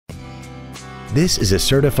This is a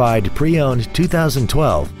certified pre-owned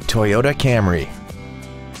 2012 Toyota Camry.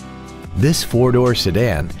 This four-door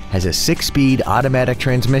sedan has a 6-speed automatic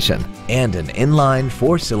transmission and an inline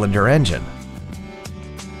 4-cylinder engine.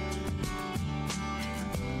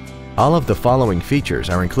 All of the following features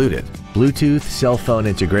are included: Bluetooth cell phone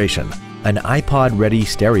integration, an iPod-ready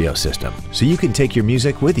stereo system so you can take your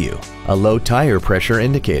music with you, a low tire pressure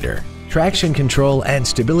indicator, traction control and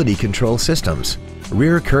stability control systems,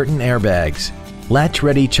 rear curtain airbags,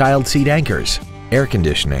 latch-ready child seat anchors, air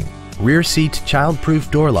conditioning, rear seat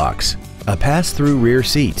child-proof door locks, a pass-through rear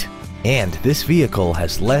seat, and this vehicle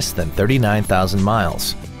has less than 39,000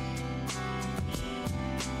 miles.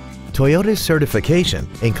 Toyota's certification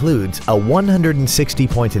includes a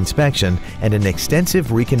 160-point inspection and an extensive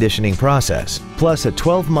reconditioning process, plus a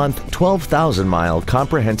 12-month, 12,000-mile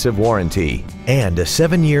comprehensive warranty and a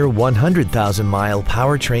 7-year, 100,000-mile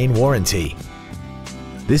powertrain warranty.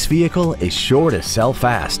 This vehicle is sure to sell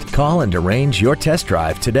fast. Call and arrange your test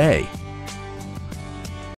drive today.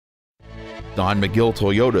 Don McGill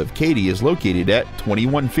Toyota of Katy is located at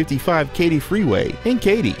 2155 Katy Freeway in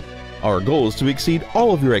Katy. Our goal is to exceed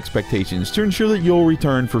all of your expectations to ensure that you'll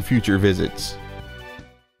return for future visits.